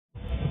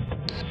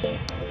So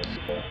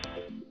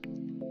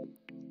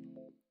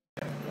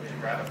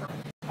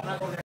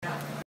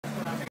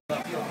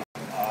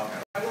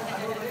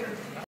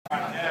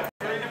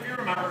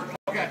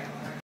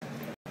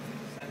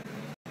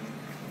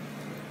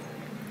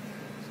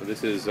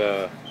this is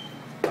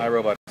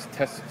iRobot's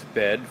test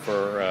bed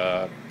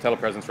for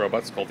telepresence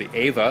robots called the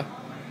Ava.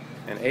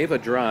 And Ava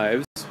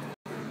drives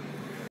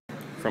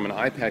from an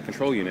iPad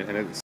control unit, and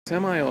it's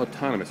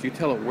semi-autonomous. You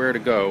tell it where to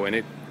go, and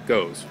it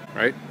goes,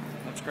 right?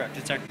 That's correct.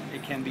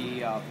 It can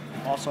be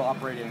also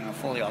operated in a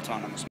fully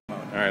autonomous mode.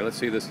 All right, let's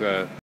see this.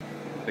 They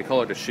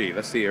call it a she.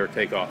 Let's see her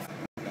take off.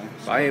 Okay.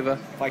 Bye, Ava.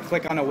 If I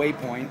click on a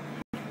waypoint,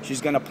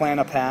 she's going to plan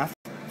a path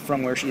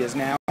from where she is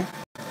now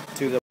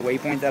to the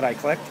waypoint that I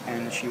clicked,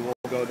 and she will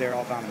go there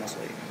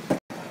autonomously.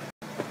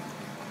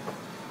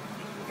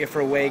 If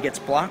her way gets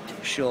blocked,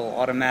 she'll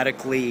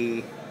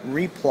automatically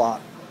replot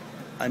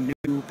a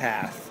new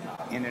path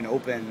in an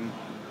open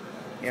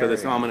area. So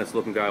this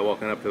ominous-looking guy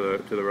walking up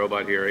to the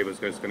robot here, Ava's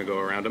just going to go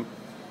around him?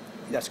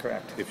 That's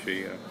correct. If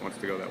she wants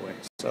to go that way.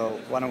 So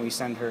why don't we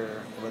send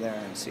her over there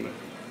and see. You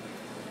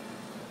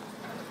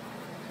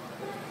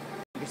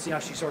can see how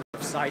she's sort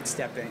of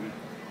sidestepping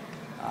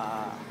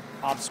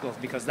obstacles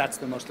because that's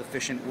the most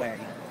efficient way.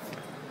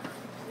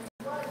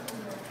 Why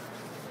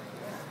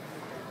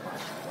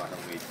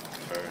don't we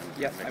turn?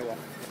 Yep, I will.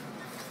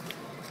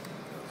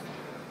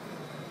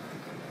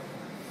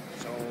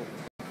 So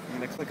I'm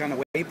going to click on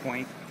a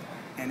waypoint,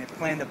 and it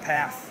planned a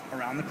path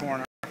around the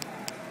corner,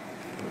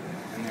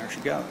 and there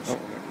she goes. Oh,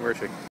 where is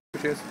she?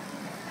 There she is.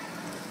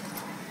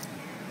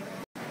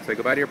 Say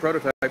goodbye to your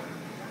prototype.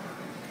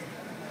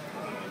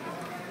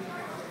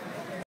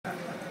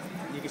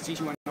 You can see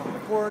she went over the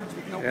cords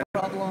with no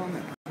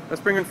problem.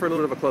 Let's bring her in for a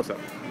little bit of a close-up.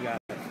 You got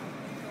it.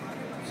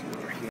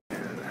 Over here.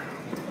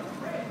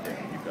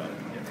 Yeah, you got it.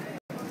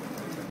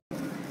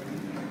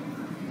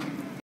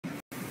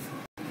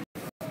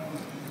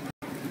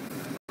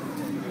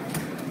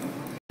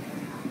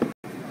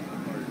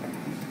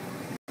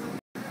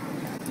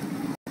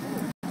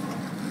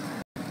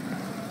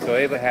 So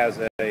Ava has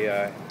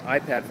a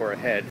iPad for a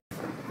head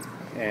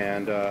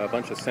and a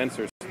bunch of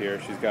sensors here.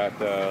 She's got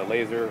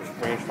laser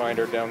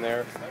rangefinder down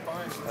there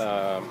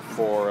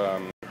for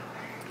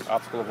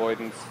obstacle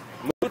avoidance.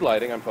 Mood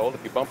lighting, I'm told.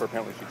 If you bump her,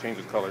 apparently she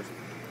changes colors.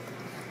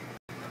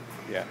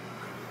 Yeah.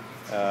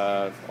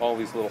 All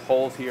these little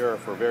holes here are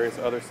for various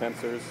other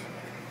sensors.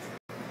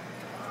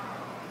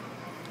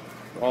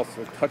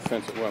 Also touch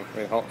sensor. Well,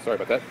 wait, sorry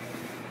about that.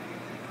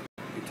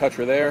 You touch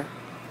her there,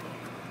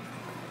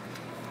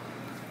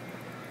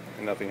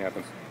 and nothing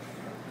happens.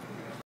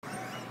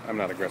 I'm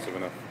not aggressive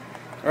enough.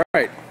 All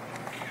right.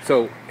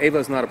 So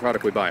Ava's not a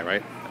product we buy,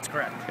 right? That's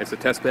correct. It's a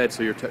test bed.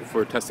 So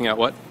we're testing out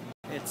what?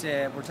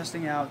 We're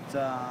testing out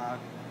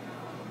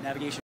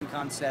navigation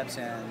concepts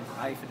and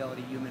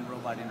high-fidelity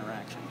human-robot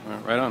interaction.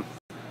 Right on.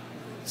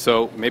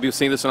 So maybe we'll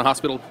see this in a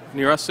hospital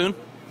near us soon?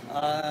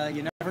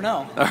 You never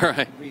know. All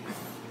right. We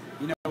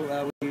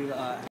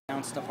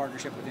announced a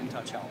partnership with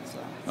InTouch Health. So.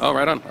 Oh,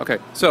 right on. Okay.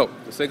 So,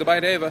 say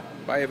goodbye to Ava.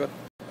 Bye, Ava.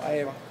 Bye,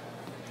 Ava.